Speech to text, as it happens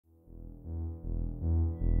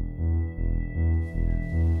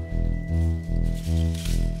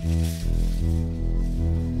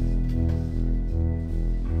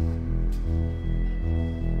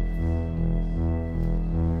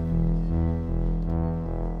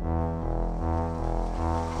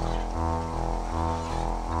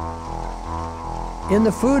In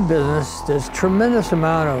the food business, there's a tremendous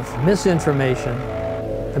amount of misinformation.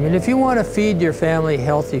 I mean, if you want to feed your family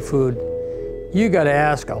healthy food, you got to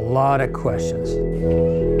ask a lot of questions.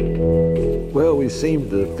 Well, we seem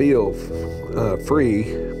to feel free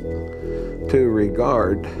to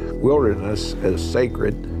regard wilderness as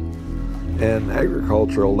sacred and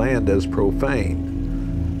agricultural land as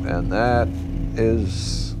profane. And that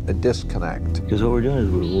is a disconnect. Because what we're doing is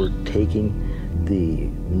we're taking the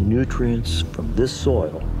nutrients from this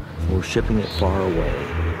soil, and we're shipping it far away,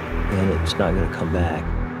 and it's not going to come back.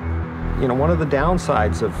 You know, one of the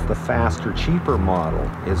downsides of the faster, cheaper model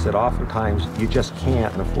is that oftentimes you just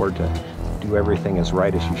can't afford to do everything as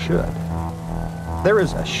right as you should. There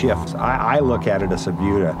is a shift. I look at it as a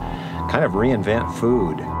view to kind of reinvent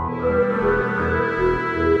food.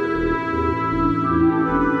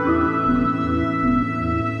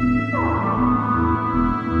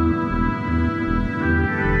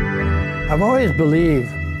 I've always believed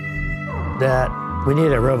that we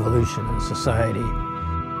need a revolution in society.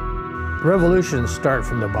 Revolutions start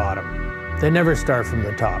from the bottom. They never start from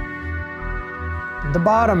the top. The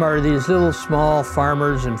bottom are these little small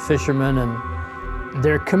farmers and fishermen, and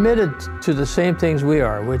they're committed to the same things we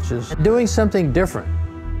are, which is doing something different.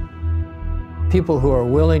 People who are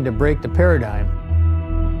willing to break the paradigm.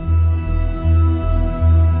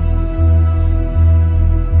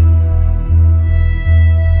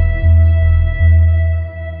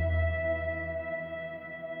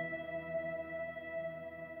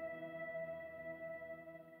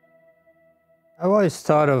 I've always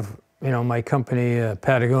thought of, my company,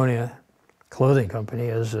 Patagonia, clothing company,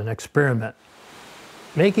 as an experiment.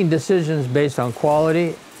 Making decisions based on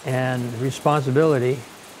quality and responsibility.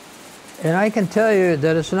 And I can tell you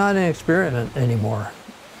that it's not an experiment anymore.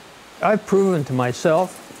 I've proven to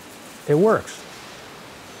myself it works.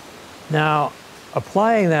 Now,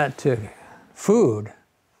 applying that to food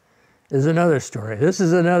is another story. This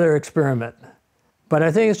is another experiment. But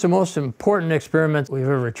I think it's the most important experiment we've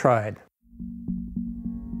ever tried.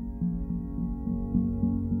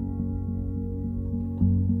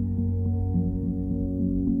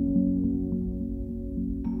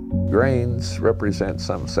 Grains represent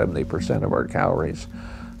some 70% of our calories,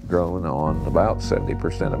 grown on about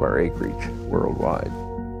 70% of our acreage worldwide.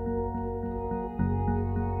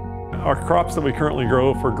 Our crops that we currently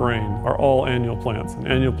grow for grain are all annual plants. An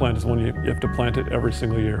annual plant is one you have to plant it every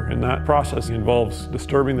single year. And that process involves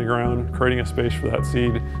disturbing the ground, creating a space for that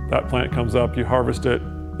seed. That plant comes up, you harvest it,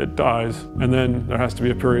 it dies, and then there has to be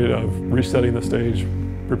a period of resetting the stage,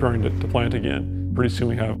 preparing to plant again. Pretty soon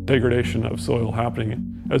we have degradation of soil happening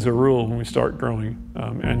as a rule when we start growing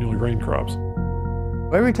annual grain crops.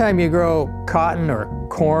 Every time you grow cotton or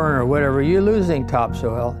corn or whatever, you're losing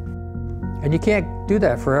topsoil, and you can't do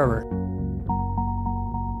that forever.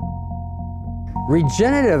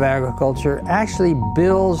 Regenerative agriculture actually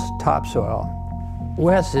builds topsoil.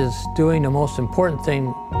 Wes is doing the most important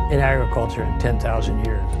thing in agriculture in 10,000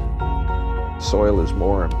 years. Soil is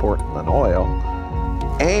more important than oil,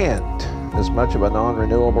 and as much of a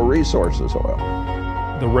non-renewable resource as oil.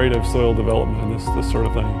 The rate of soil development and this sort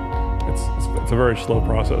of thing, it's a very slow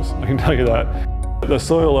process, I can tell you that. The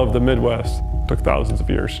soil of the Midwest took thousands of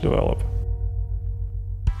years to develop.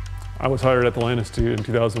 I was hired at the Land Institute in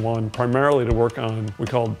 2001 primarily to work on what we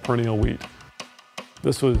called perennial wheat.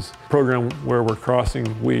 This was a program where we're crossing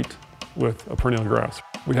wheat with a perennial grass.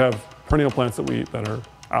 We have perennial plants that we eat that are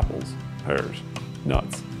apples, pears,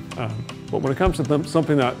 nuts. But when it comes to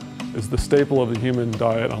something that is the staple of the human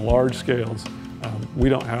diet on large scales, we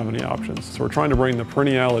don't have any options. So we're trying to bring the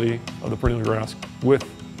perenniality of the perennial grass with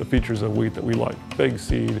the features of wheat that we like. Big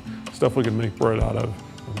seed, stuff we can make bread out of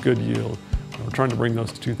good yield. And we're trying to bring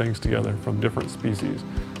those two things together from different species.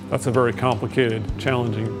 That's a very complicated,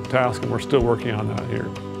 challenging task, and we're still working on that here.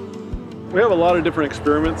 We have a lot of different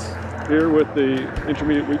experiments here with the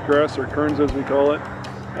intermediate wheatgrass, or kerns as we call it.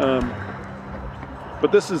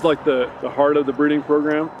 But this is like the heart of the breeding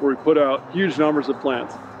program, where we put out huge numbers of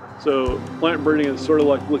plants. So plant breeding is sort of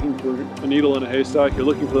like looking for a needle in a haystack. You're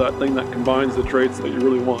looking for that thing that combines the traits that you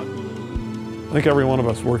really want. I think every one of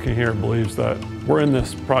us working here believes that we're in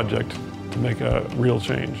this project to make a real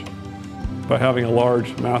change. By having a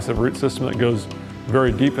large, massive root system that goes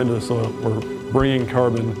very deep into the soil, we're bringing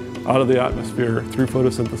carbon out of the atmosphere through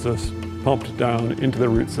photosynthesis, pumped down into the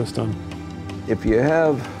root system. If you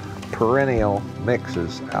have perennial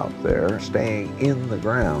mixes out there staying in the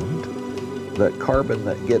ground, the carbon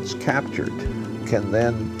that gets captured can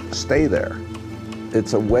then stay there.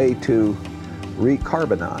 It's a way to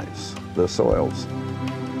recarbonize the soils.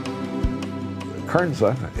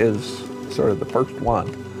 Kernza is sort of the first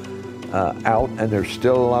one out, and there's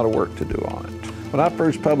still a lot of work to do on it. When I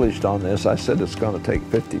first published on this, I said it's going to take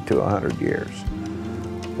 50 to 100 years.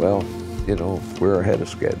 Well, you know, we're ahead of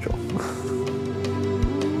schedule.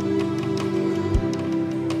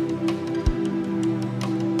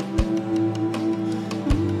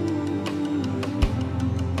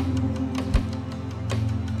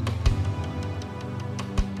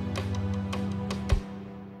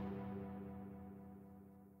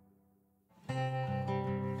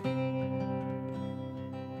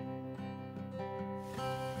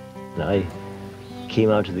 I came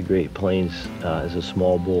out to the Great Plains as a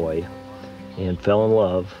small boy and fell in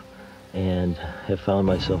love and have found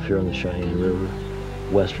myself here on the Cheyenne River,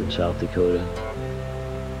 western South Dakota.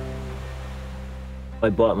 I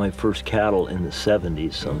bought my first cattle in the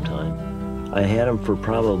 70s sometime. I had them for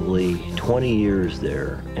probably 20 years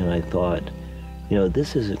there, and I thought, you know,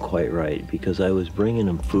 this isn't quite right, because I was bringing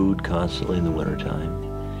them food constantly in the wintertime.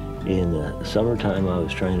 In the summertime, I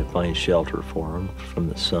was trying to find shelter for them from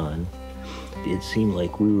the sun. It seemed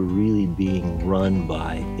like we were really being run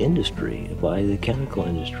by industry, by the chemical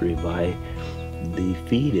industry, by the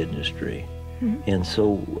feed industry. Mm-hmm. And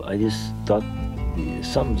so I just thought,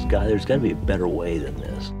 there's got to be a better way than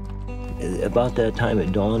this. About that time,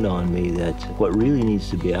 it dawned on me that what really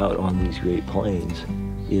needs to be out on these Great Plains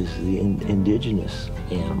is the indigenous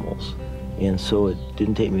animals. And so it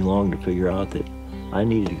didn't take me long to figure out that I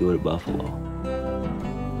needed to go to buffalo.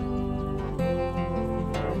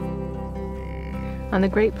 On the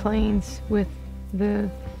Great Plains, with the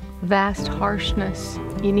vast harshness,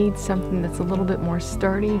 you need something that's a little bit more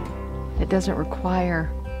sturdy, that doesn't require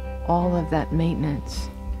all of that maintenance.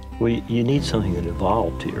 Well, you need something that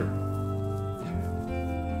evolved here.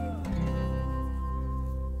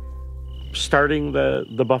 Starting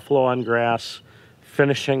the buffalo on grass,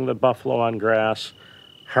 finishing the buffalo on grass,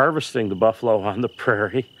 harvesting the buffalo on the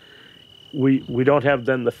prairie. We don't have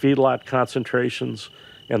then the feedlot concentrations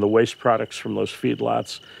and the waste products from those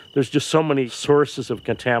feedlots. There's just so many sources of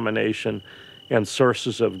contamination and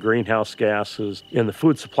sources of greenhouse gases in the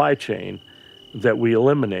food supply chain that we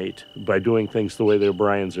eliminate by doing things the way the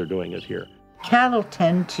O'Briens are doing it here. Cattle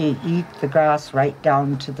tend to eat the grass right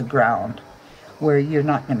down to the ground, where you're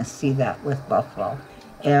not going to see that with buffalo.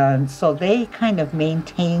 And so they kind of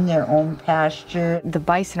maintain their own pasture. The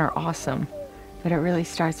bison are awesome, but it really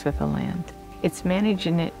starts with the land. It's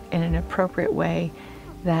managing it in an appropriate way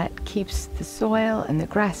that keeps the soil and the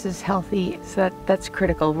grasses healthy, so that's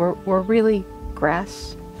critical. We're really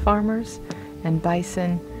grass farmers, and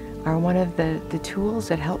bison are one of the tools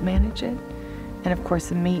that help manage it. And of course,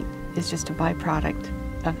 the meat is just a byproduct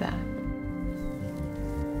of that.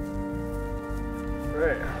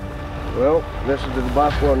 Right. Well, this is the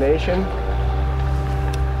Buffalo Nation.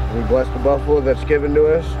 We bless the buffalo that's given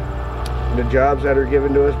to us, the jobs that are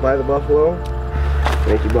given to us by the buffalo.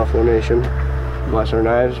 Thank you, Buffalo Nation. Bless our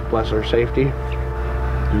knives, bless our safety.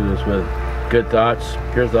 Do this with good thoughts,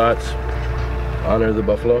 pure thoughts. Honor the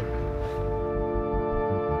buffalo.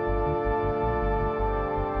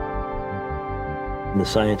 The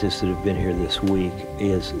scientists that have been here this week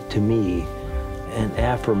is, to me, an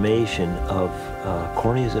affirmation of,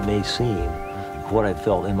 corny as it may seem, what I've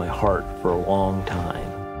felt in my heart for a long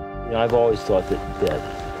time. You know, I've always thought that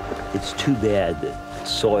it's too bad that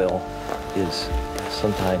soil is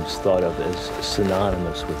sometimes thought of as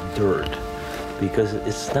synonymous with dirt, because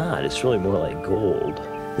it's not. It's really more like gold.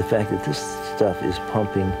 The fact that this stuff is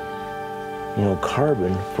pumping, you know,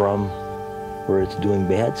 carbon from where it's doing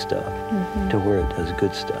bad stuff to where it does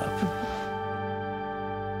good stuff.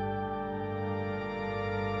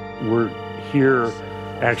 We're here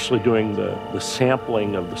actually doing the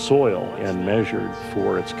sampling of the soil and measured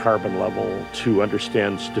for its carbon level to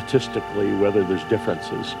understand statistically whether there's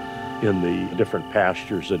differences in the different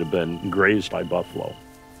pastures that have been grazed by buffalo.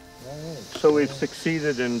 So we've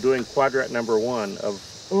succeeded in doing quadrant number 1 of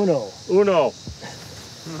Uno.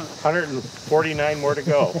 149 more to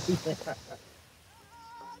go.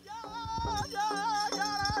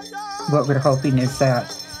 What we're hoping is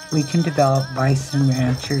that we can develop bison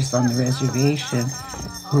ranchers on the reservation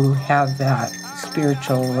who have that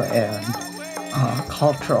spiritual and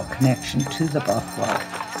cultural connection to the buffalo,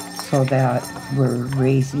 so that we're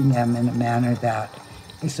raising them in a manner that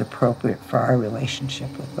is appropriate for our relationship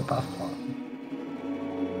with the buffalo.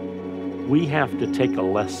 We have to take a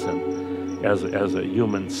lesson as a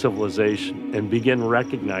human civilization and begin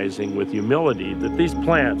recognizing with humility that these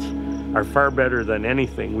plants are far better than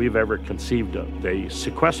anything we've ever conceived of. They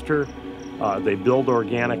sequester, they build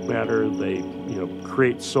organic matter, they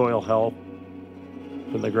create soil health,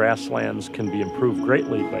 and the grasslands can be improved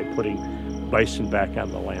greatly by putting bison back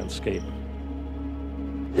on the landscape.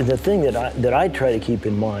 The thing that I try to keep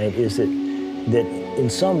in mind is that that in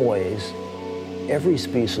some ways, every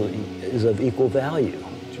species is of equal value.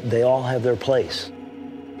 They all have their place.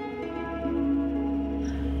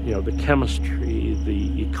 You know, the chemistry,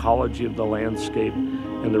 the ecology of the landscape,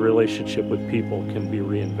 and the relationship with people can be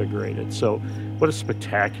reinvigorated. So what a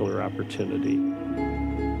spectacular opportunity.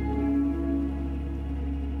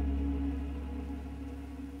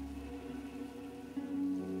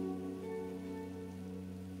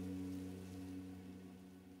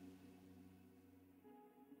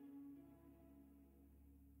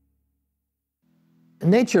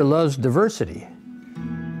 Nature loves diversity.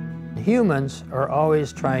 Humans are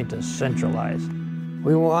always trying to centralize.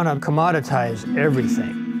 We want to commoditize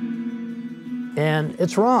everything. And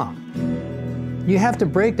it's wrong. You have to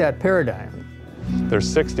break that paradigm.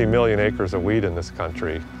 There's 60 million acres of wheat in this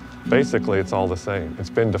country. Basically, it's all the same. It's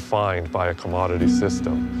been defined by a commodity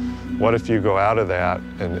system. What if you go out of that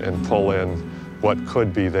and pull in what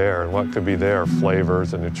could be there? And what could be there?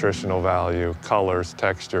 Flavors and nutritional value, colors,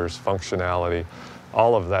 textures, functionality.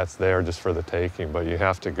 All of that's there just for the taking, but you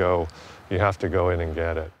have to go in and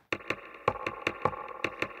get it.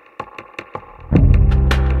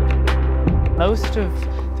 Most of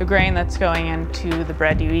the grain that's going into the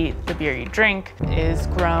bread you eat, the beer you drink, is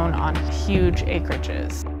grown on huge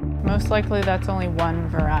acreages. Most likely that's only one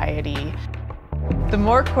variety. The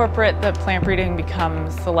more corporate the plant breeding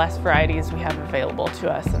becomes, the less varieties we have available to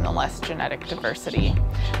us and the less genetic diversity.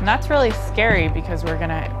 And that's really scary because we're going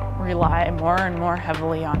to rely more and more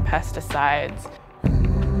heavily on pesticides.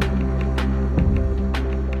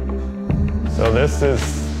 So this is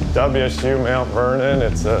WSU Mount Vernon.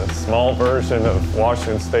 It's a small version of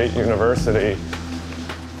Washington State University.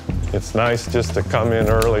 It's nice just to come in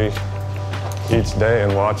early each day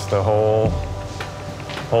and watch the whole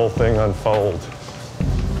thing unfold.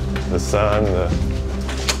 The sun,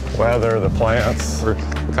 the weather, the plants. We're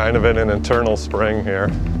kind of in an eternal spring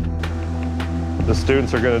here. The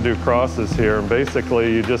students are going to do crosses here, and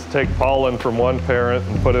basically you just take pollen from one parent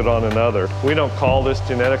and put it on another. We don't call this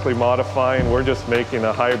genetically modifying, we're just making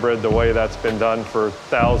a hybrid the way that's been done for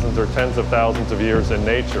thousands or tens of thousands of years in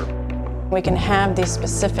nature. We can have these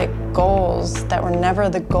specific goals that were never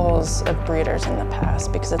the goals of breeders in the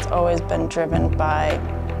past, because it's always been driven by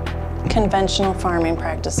conventional farming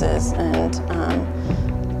practices and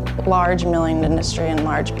large milling industry and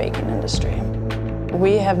large baking industry.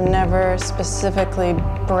 We have never specifically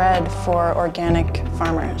bred for organic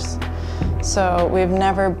farmers. So we've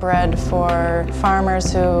never bred for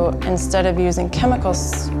farmers who, instead of using chemical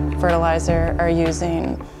fertilizer, are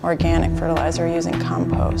using organic fertilizer, or using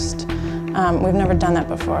compost. We've never done that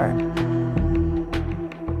before.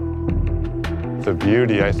 The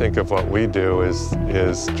beauty, I think, of what we do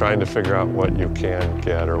is trying to figure out what you can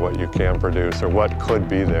get or what you can produce or what could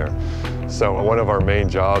be there. So one of our main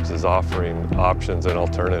jobs is offering options and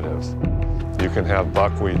alternatives. You can have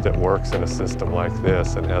buckwheat that works in a system like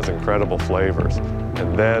this and has incredible flavors.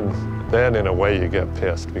 And then in a way you get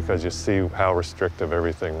pissed because you see how restrictive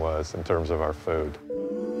everything was in terms of our food.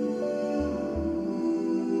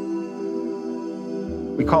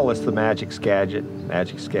 We call this the Magic Skagit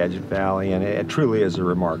Valley, and it truly is a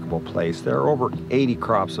remarkable place. There are over 80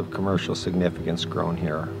 crops of commercial significance grown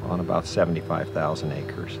here on about 75,000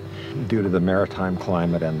 acres due to the maritime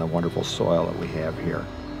climate and the wonderful soil that we have here.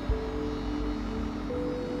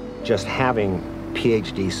 Just having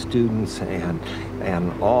PhD students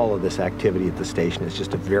and all of this activity at the station is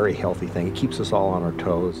just a very healthy thing. It keeps us all on our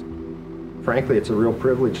toes. Frankly, it's a real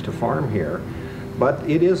privilege to farm here, but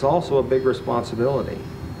it is also a big responsibility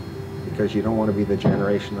because you don't want to be the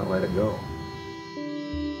generation that let it go.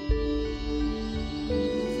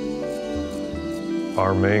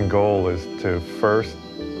 Our main goal is to first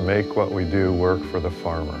make what we do work for the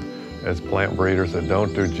farmer. As plant breeders that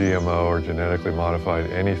don't do GMO or genetically modified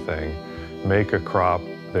anything, make a crop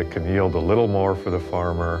that can yield a little more for the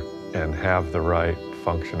farmer and have the right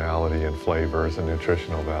functionality and flavors and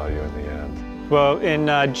nutritional value in the end. Well,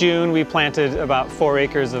 in June we planted about 4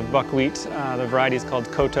 acres of buckwheat. The variety is called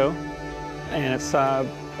Koto, and it's a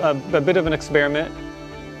bit of an experiment.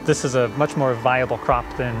 This is a much more viable crop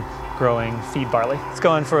than growing feed barley. It's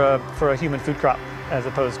going for a human food crop as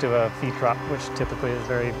opposed to a feed crop, which typically is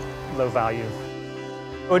very low value.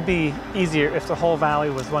 It would be easier if the whole valley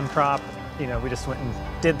was one crop. You know, we just went and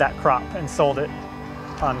did that crop and sold it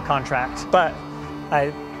on contract. But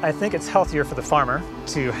I think it's healthier for the farmer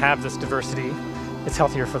to have this diversity. It's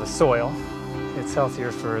healthier for the soil. It's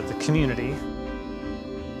healthier for the community.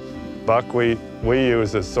 Buckwheat we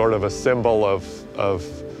use as sort of a symbol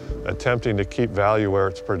of attempting to keep value where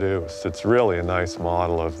it's produced. It's really a nice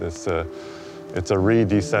model of this. It's a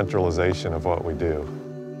re-decentralization of what we do.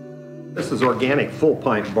 This is organic full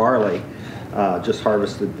pint barley, just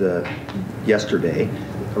harvested yesterday.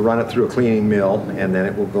 I run it through a cleaning mill, and then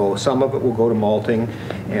it will go, some of it will go to malting,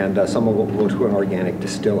 and some of it will go to an organic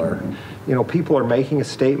distiller. You know, people are making a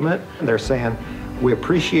statement. They're saying, we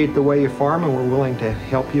appreciate the way you farm, and we're willing to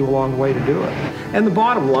help you along the way to do it. And the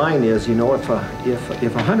bottom line is, you know, if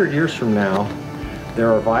 100 years from now,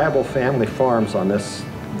 there are viable family farms on this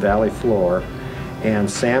valley floor, and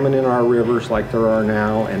salmon in our rivers like there are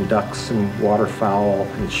now, and ducks and waterfowl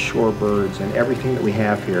and shorebirds and everything that we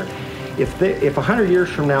have here. If 100 years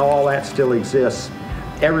from now all that still exists,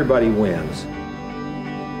 everybody wins.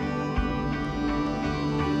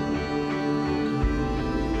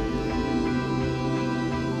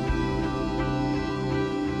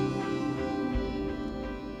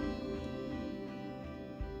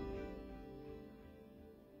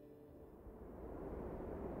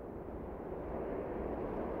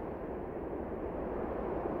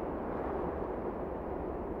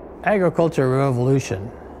 Agricultural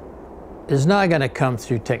revolution is not going to come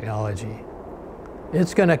through technology.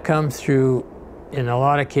 It's going to come through, in a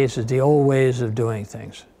lot of cases, the old ways of doing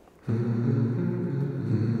things. The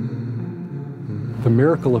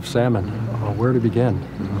miracle of salmon, where to begin?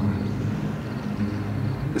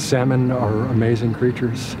 Salmon are amazing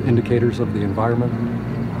creatures, indicators of the environment,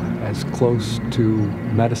 as close to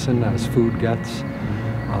medicine as food gets,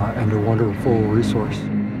 and a wonderful resource.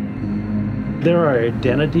 They're our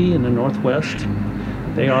identity in the Northwest.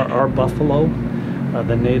 They are our buffalo.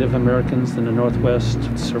 The Native Americans in the Northwest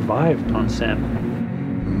survived on salmon.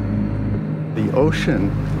 The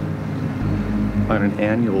ocean, on an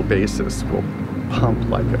annual basis, will pump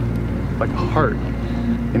like a heart,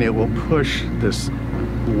 and it will push this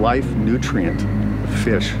life nutrient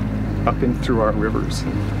fish up and through our rivers.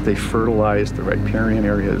 They fertilize the riparian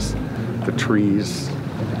areas, the trees.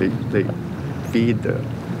 They feed the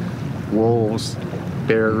wolves,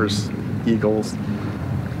 bears, eagles.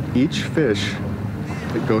 Each fish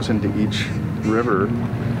that goes into each river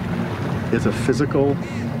is a physical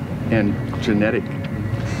and genetic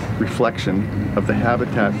reflection of the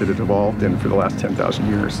habitat that it evolved in for the last 10,000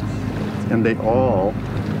 years. And they all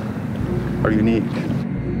are unique.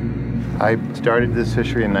 I started this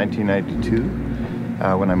fishery in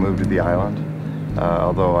 1992 when I moved to the island,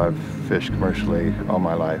 although I've fished commercially all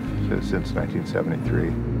my life since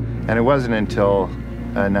 1973. And it wasn't until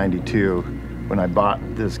 92 when I bought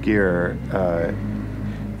this gear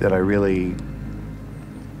that I really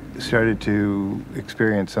started to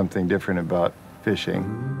experience something different about fishing.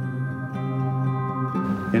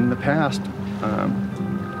 In the past,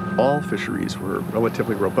 all fisheries were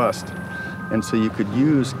relatively robust, and so you could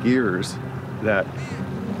use gears that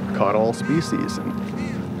caught all species. And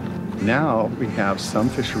now we have some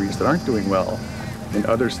fisheries that aren't doing well and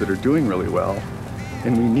others that are doing really well.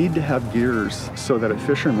 And we need to have gears so that a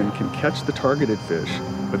fisherman can catch the targeted fish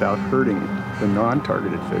without hurting the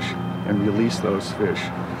non-targeted fish and release those fish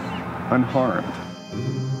unharmed.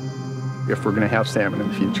 If we're going to have salmon in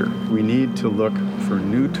the future, we need to look for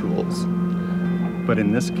new tools. But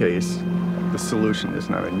in this case, the solution is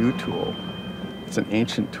not a new tool, it's an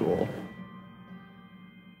ancient tool.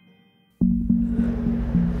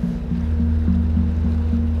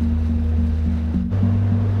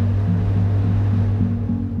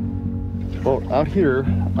 Well, out here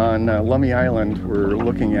on Lummi Island, we're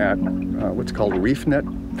looking at what's called a reef net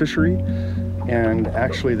fishery. And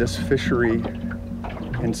actually this fishery,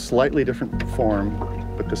 in slightly different form,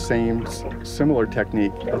 but the same similar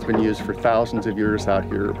technique, has been used for thousands of years out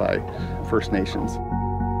here by First Nations.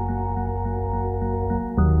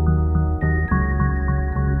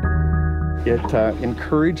 It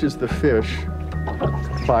encourages the fish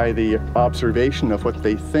by the observation of what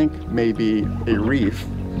they think may be a reef,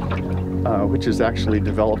 which is actually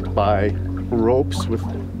developed by ropes with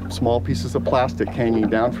small pieces of plastic hanging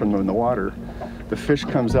down from them in the water. The fish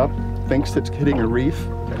comes up, thinks it's hitting a reef,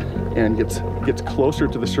 and gets closer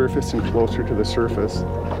to the surface and closer to the surface.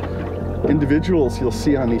 Individuals you'll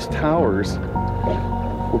see on these towers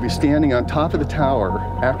will be standing on top of the tower,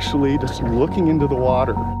 actually just looking into the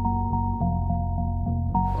water.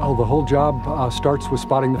 Well, the whole job starts with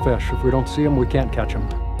spotting the fish. If we don't see them, we can't catch them.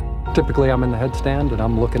 Typically, I'm in the headstand and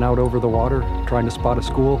I'm looking out over the water, trying to spot a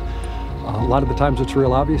school. A lot of the times it's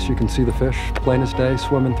real obvious. You can see the fish plain as day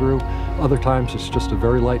swimming through. Other times it's just a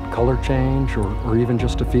very light color change or even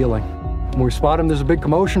just a feeling. When we spot them, there's a big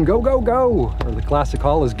commotion, go, go, go! Or the classic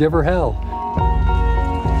call is give her hell.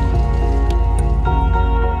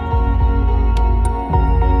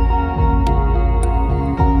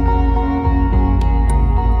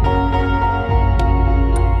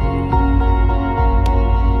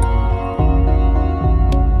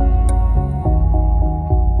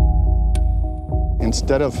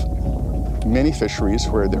 instead of many fisheries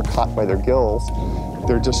where they're caught by their gills,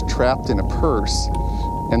 they're just trapped in a purse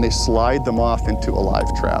and they slide them off into a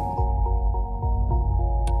live trap.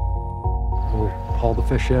 We'll haul the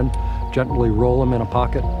fish in, gently roll them in a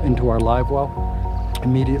pocket into our live well,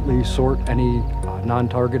 immediately sort any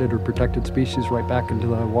non-targeted or protected species right back into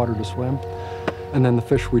the water to swim. And then the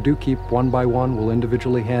fish we do keep one by one, we'll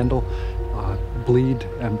individually handle, bleed,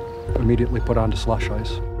 and immediately put onto slush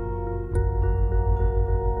ice.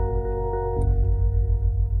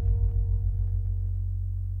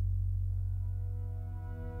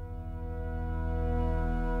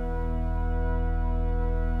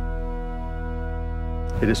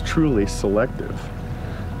 It is truly selective.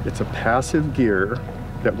 It's a passive gear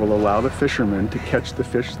that will allow the fisherman to catch the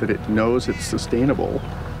fish that it knows it's sustainable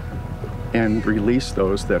and release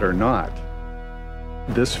those that are not.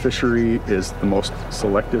 This fishery is the most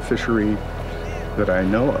selective fishery that I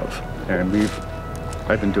know of, and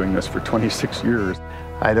I've been doing this for 26 years.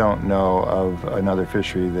 I don't know of another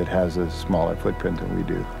fishery that has a smaller footprint than we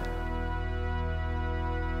do.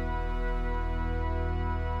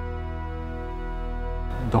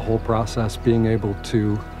 The whole process, being able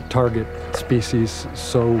to target species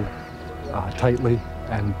so tightly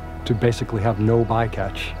and to basically have no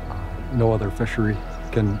bycatch. No other fishery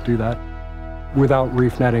can do that. Without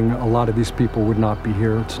reef netting, a lot of these people would not be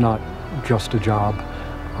here. It's not just a job.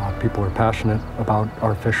 People are passionate about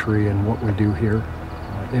our fishery and what we do here.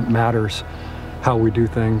 It matters how we do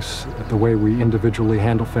things, the way we individually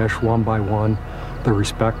handle fish one by one, the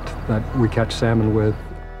respect that we catch salmon with.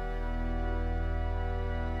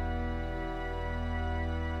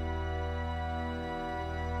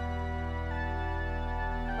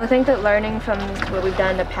 I think that learning from what we've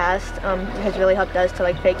done in the past has really helped us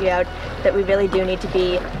to figure out that we really do need to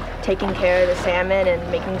be taking care of the salmon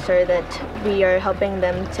and making sure that we are helping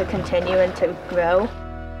them to continue and to grow.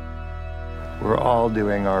 We're all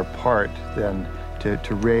doing our part then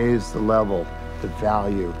to raise the level, the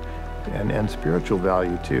value, and spiritual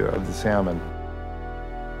value too of the salmon.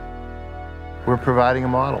 We're providing a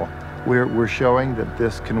model. We're showing that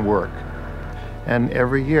this can work. And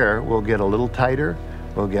every year we'll get a little tighter,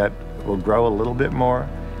 we'll grow a little bit more,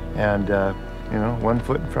 and you know, one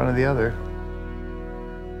foot in front of the other.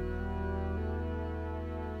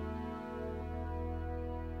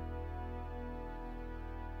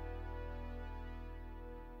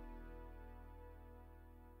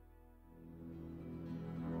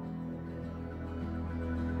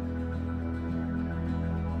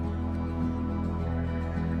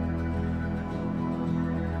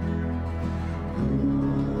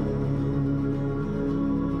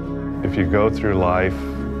 If you go through life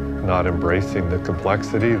not embracing the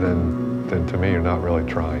complexity, then to me you're not really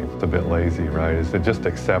trying. It's a bit lazy, right? Is to just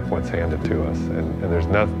accept what's handed to us, and there's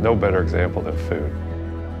no better example than food.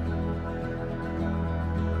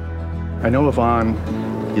 I know Yvonne,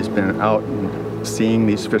 he's been out and seeing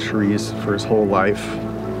these fisheries for his whole life,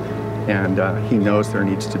 and he knows there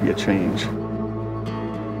needs to be a change.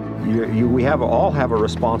 We all have a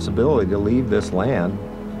responsibility to leave this land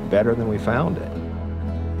better than we found it.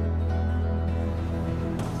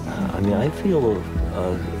 I mean, I feel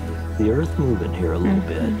the earth moving here a little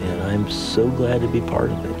bit, and I'm so glad to be part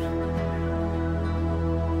of it.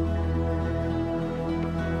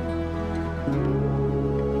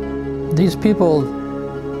 These people,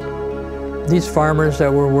 these farmers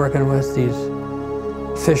that we're working with, these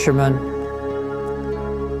fishermen,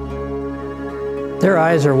 their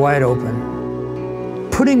eyes are wide open.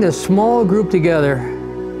 Putting this small group together,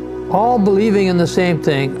 all believing in the same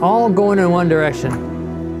thing, all going in one direction.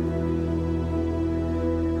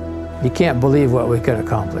 You can't believe what we could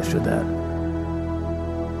accomplish with that.